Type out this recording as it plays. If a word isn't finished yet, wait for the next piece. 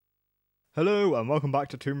Hello and welcome back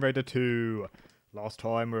to Tomb Raider 2. Last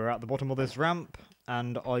time we were at the bottom of this ramp,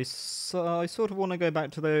 and I sort of want to go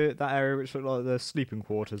back to that area which looked like the sleeping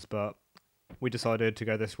quarters, but we decided to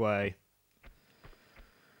go this way.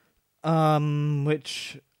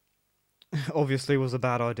 Which obviously was a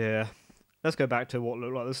bad idea. Let's go back to what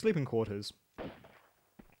looked like the sleeping quarters.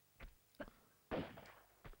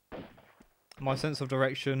 My sense of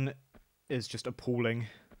direction is just appalling.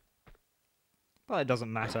 But it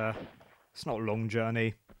doesn't matter. It's not a long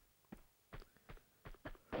journey.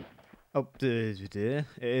 Oh, it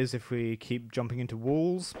is if we keep jumping into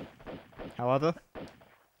walls. However.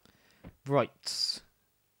 Right.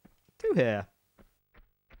 Through here.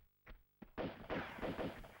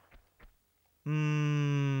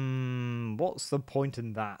 What's the point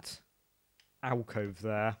in that alcove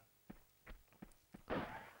there?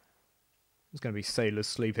 There's going to be sailors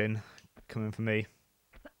sleeping coming for me.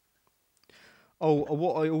 Oh,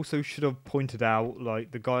 what I also should have pointed out, like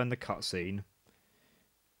the guy in the cutscene.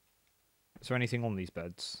 Is there anything on these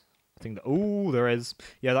beds? I think that. Oh, there is.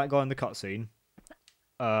 Yeah, that guy in the cutscene.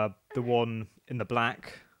 The one in the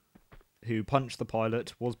black who punched the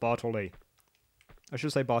pilot was Bartoli. I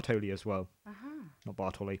should say Bartoli as well. Not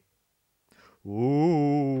Bartoli.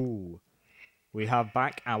 Ooh. We have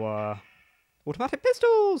back our automatic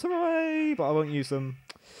pistols! Hooray! But I won't use them.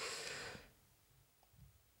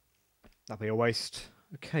 That'd be a waste.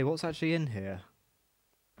 Okay, what's actually in here?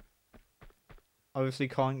 Obviously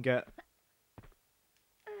can't get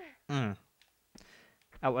out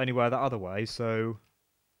anywhere that other way, so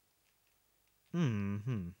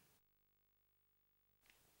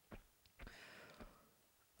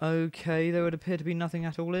Okay, there would appear to be nothing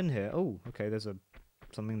at all in here. Oh, okay, there's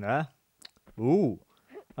something there. Ooh.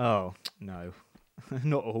 Oh, no.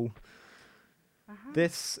 Not all.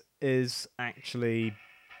 This is actually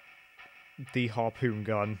the harpoon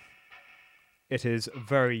gun. It is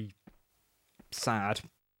very sad,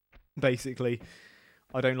 basically.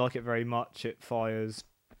 I don't like it very much. It fires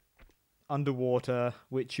underwater,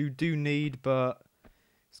 which you do need, but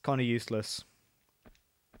it's kind of useless.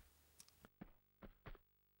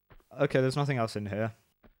 Okay, there's nothing else in here.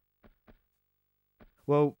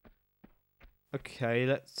 Well, okay,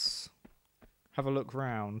 let's have a look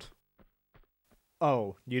round.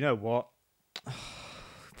 Oh, you know what?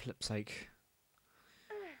 Flip's sake.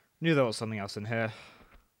 Knew there was something else in here.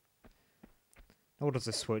 What does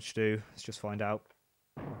this switch do? Let's just find out.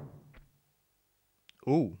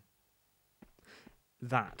 Ooh.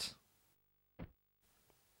 That.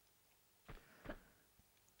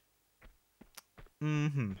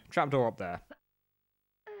 Trapdoor up there.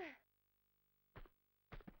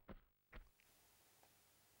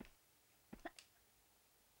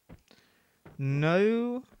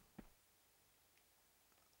 No.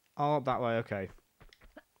 Oh, up that way, okay.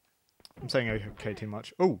 I'm saying okay too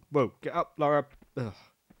much. Oh, whoa, get up, Lara. Ugh.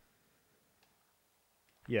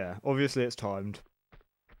 Yeah, obviously it's timed.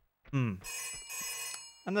 And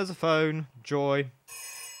there's a phone. Joy.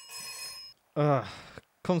 Ugh.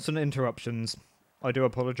 Constant interruptions. I do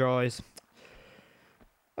apologise.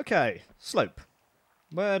 Okay, slope.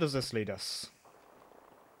 Where does this lead us?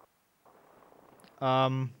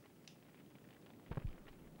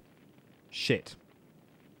 Shit.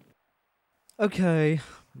 Okay,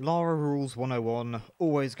 Lara rules 101.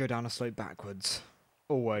 Always go down a slope backwards.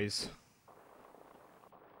 Always.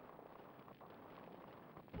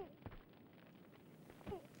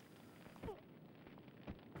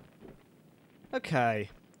 Okay,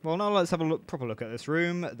 well now let's have a proper look at this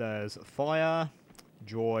room. There's fire,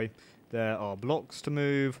 joy, there are blocks to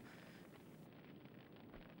move.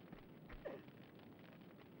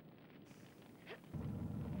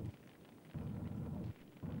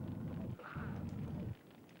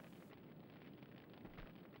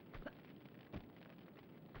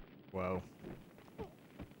 Well.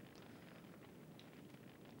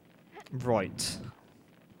 Right.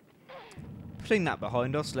 Putting that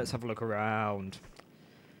behind us, let's have a look around.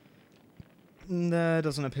 There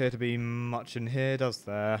doesn't appear to be much in here, does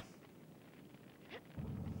there?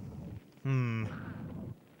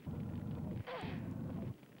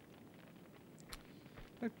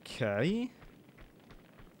 Okay.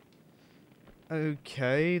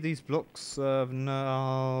 Okay, these blocks serve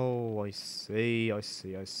no... I see.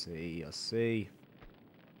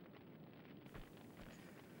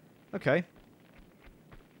 Okay.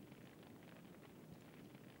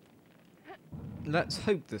 Let's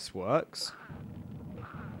hope this works.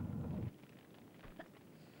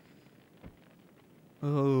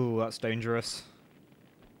 Oh, that's dangerous.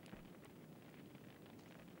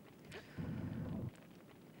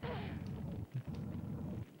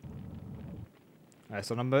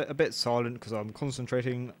 So I'm a bit silent because I'm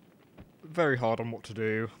concentrating very hard on what to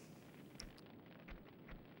do.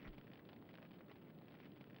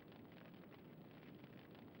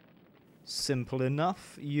 Simple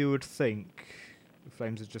enough, you would think. The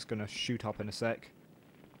flames are just going to shoot up in a sec.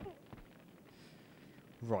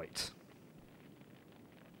 Right.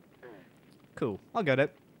 Cool, I'll get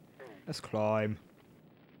it. Let's climb.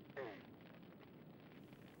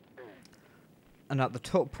 And at the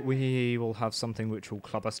top we will have something which will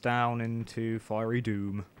club us down into fiery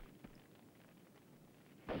doom.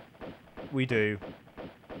 We do.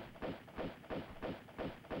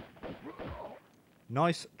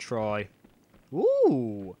 Nice try.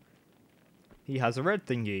 Ooh! He has a red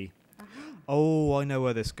thingy. Oh, I know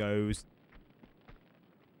where this goes.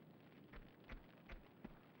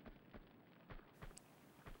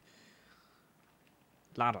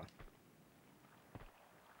 Ladder.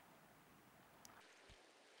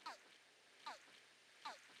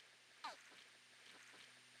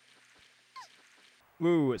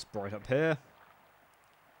 Ooh, it's bright up here.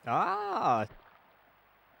 Ah!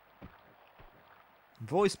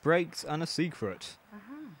 Voice breaks and a secret.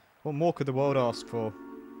 What more could the world ask for?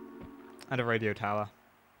 And a radio tower.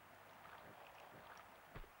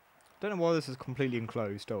 Don't know why this is completely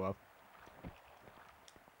enclosed. Oh well.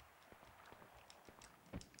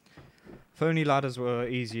 If only ladders were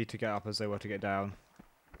easy to get up as they were to get down.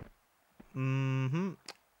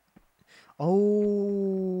 Oh,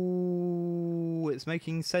 it's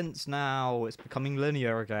making sense now. It's becoming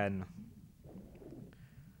linear again.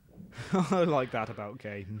 I like that about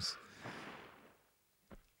games.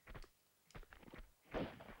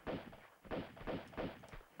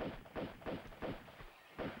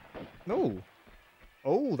 Oh.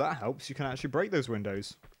 Oh, that helps. You can actually break those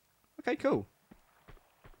windows. Okay, cool.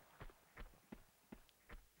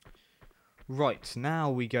 Right, now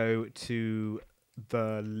we go to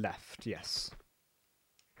the left, yes.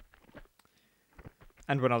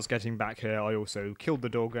 And when I was getting back here, I also killed the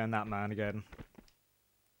dog and that man again.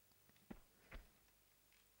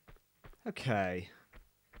 Okay.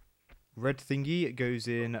 Red thingy, it goes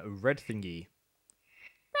in red thingy.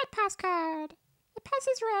 Red passcode. The pass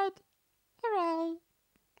is red. Hooray.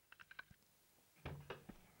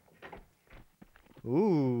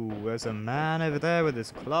 Ooh, there's a man over there with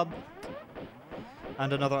his club.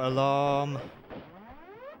 And another alarm.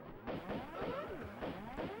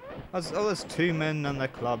 There's two men and their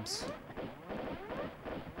clubs.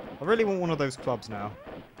 I really want one of those clubs now.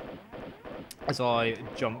 As I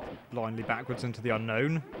jump blindly backwards into the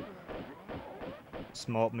unknown.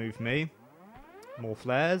 Smart move me. More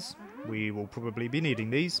flares. We will probably be needing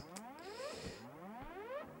these.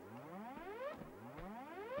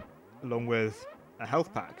 Along with a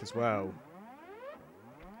health pack as well.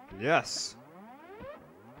 Yes.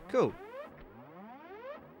 Cool.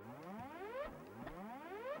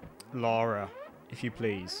 Lara, if you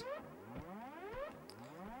please.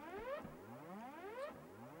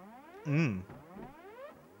 Doesn't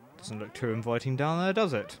look too inviting down there,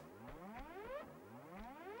 does it?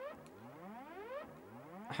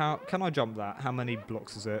 How can I jump that? How many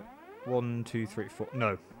blocks is it? 1, 2, 3, 4.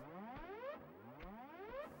 No.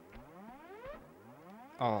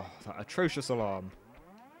 Oh, that atrocious alarm.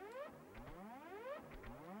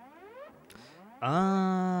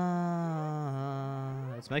 Ah,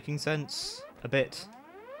 it's making sense. A bit.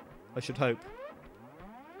 I should hope.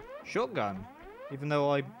 Shotgun. Even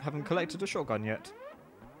though I haven't collected a shotgun yet.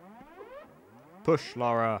 Push,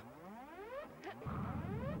 Lara.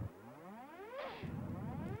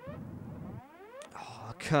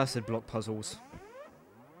 Oh, cursed block puzzles.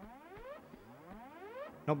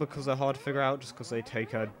 Not because they're hard to figure out, just because they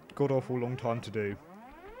take a god-awful long time to do.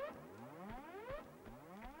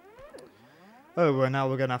 Oh, well, now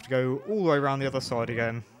we're going to have to go all the way around the other side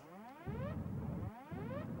again.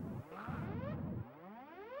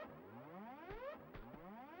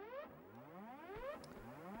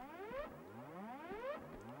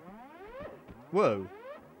 Whoa.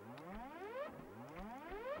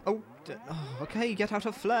 Oh, okay, get out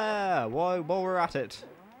of flare. Why, while we're at it?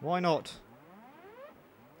 Why not?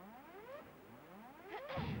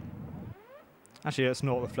 Actually, it's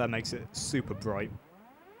not. The flare makes it super bright.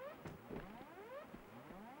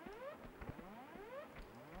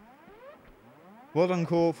 Well done,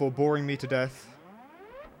 Core, for boring me to death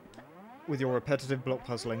with your repetitive block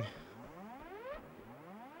puzzling.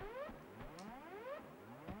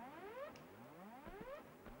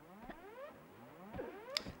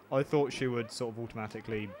 I thought she would sort of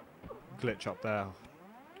automatically glitch up there.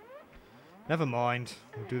 Never mind.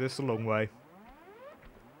 We'll do this a long way.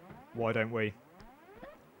 Why don't we?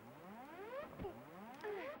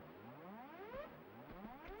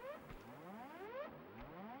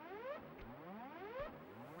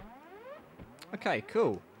 Okay,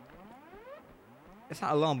 cool. If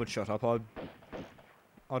that alarm would shut up, I'd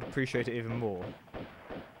appreciate it even more.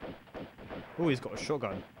 Oh, he's got a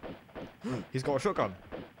shotgun. He's got a shotgun.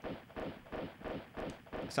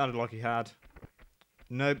 It sounded like he had.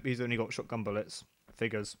 Nope, he's only got shotgun bullets.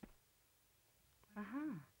 Figures.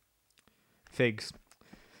 Figs.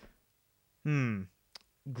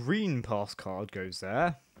 Green pass card goes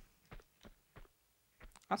there.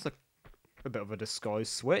 That's a bit of a disguise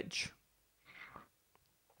switch.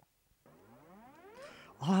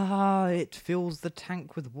 Ah, it fills the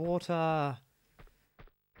tank with water.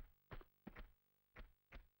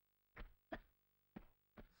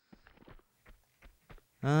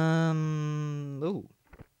 Ooh.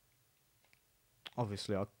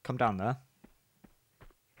 Obviously, I'll come down there.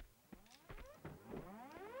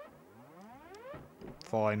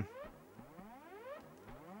 Fine.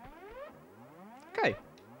 Okay.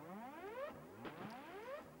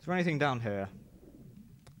 Is there anything down here?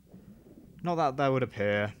 Not that there would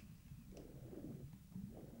appear.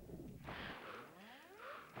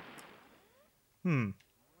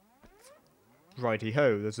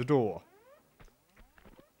 Righty-ho, there's a door.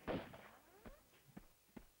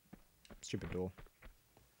 Stupid door.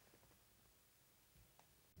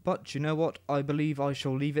 But you know what? I believe I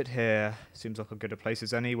shall leave it here. Seems like a good a place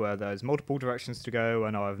as any where there's multiple directions to go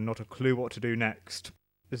and I have not a clue what to do next.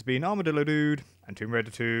 This has been Armadillo Dude and Tomb Raider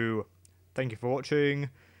 2. Thank you for watching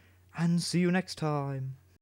and see you next time.